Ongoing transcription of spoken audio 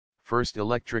First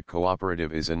Electric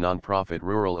Cooperative is a nonprofit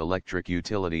rural electric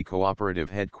utility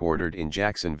cooperative headquartered in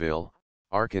Jacksonville,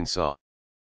 Arkansas.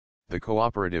 The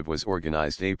cooperative was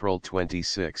organized April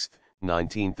 26,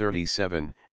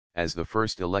 1937, as the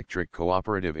first electric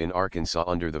cooperative in Arkansas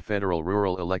under the Federal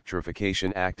Rural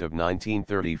Electrification Act of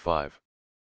 1935.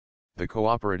 The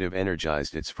cooperative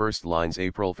energized its first lines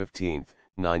April 15,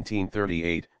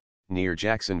 1938, near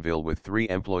Jacksonville with 3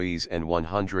 employees and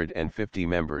 150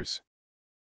 members.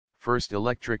 First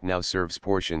Electric now serves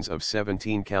portions of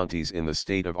 17 counties in the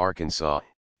state of Arkansas,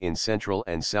 in central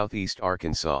and southeast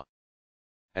Arkansas.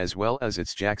 As well as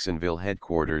its Jacksonville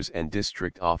headquarters and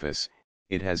district office,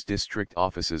 it has district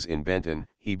offices in Benton,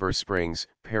 Heber Springs,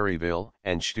 Perryville,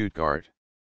 and Stuttgart.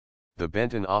 The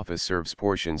Benton office serves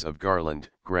portions of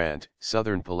Garland, Grant,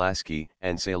 Southern Pulaski,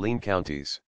 and Saline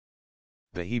counties.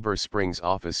 The Heber Springs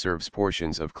office serves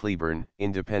portions of Cleburne,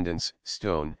 Independence,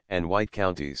 Stone, and White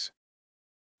counties.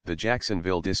 The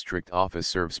Jacksonville district office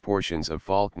serves portions of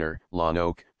Faulkner,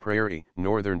 Lonoke, Prairie,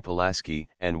 Northern Pulaski,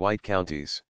 and White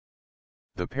counties.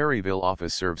 The Perryville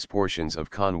office serves portions of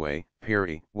Conway,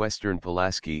 Perry, Western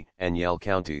Pulaski, and Yell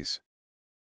counties.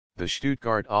 The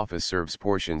Stuttgart office serves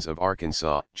portions of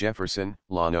Arkansas, Jefferson,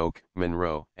 Lonoke,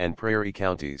 Monroe, and Prairie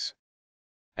counties.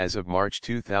 As of March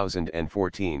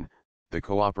 2014, the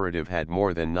cooperative had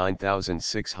more than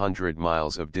 9,600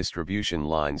 miles of distribution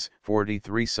lines,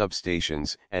 43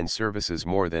 substations, and services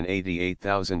more than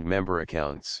 88,000 member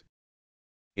accounts.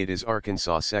 It is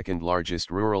Arkansas' second largest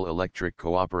rural electric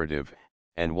cooperative,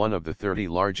 and one of the 30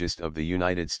 largest of the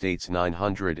United States'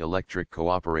 900 electric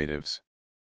cooperatives.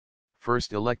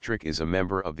 First Electric is a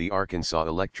member of the Arkansas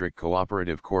Electric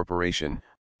Cooperative Corporation,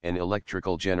 an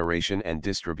electrical generation and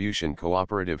distribution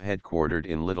cooperative headquartered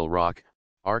in Little Rock,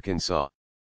 Arkansas.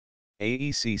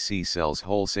 AECC sells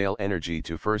wholesale energy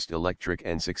to First Electric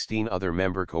and 16 other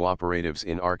member cooperatives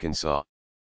in Arkansas.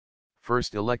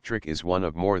 First Electric is one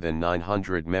of more than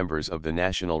 900 members of the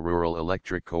National Rural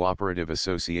Electric Cooperative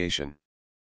Association.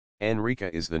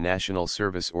 NRECA is the national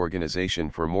service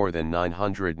organization for more than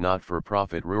 900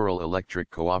 not-for-profit rural electric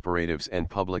cooperatives and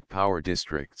public power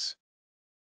districts.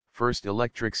 First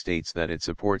Electric states that it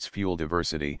supports fuel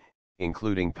diversity,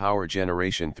 including power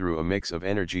generation through a mix of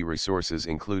energy resources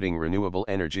including renewable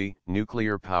energy,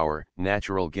 nuclear power,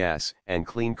 natural gas, and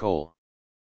clean coal.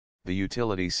 The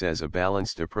utility says a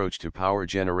balanced approach to power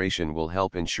generation will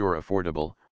help ensure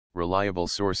affordable, reliable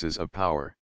sources of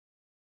power.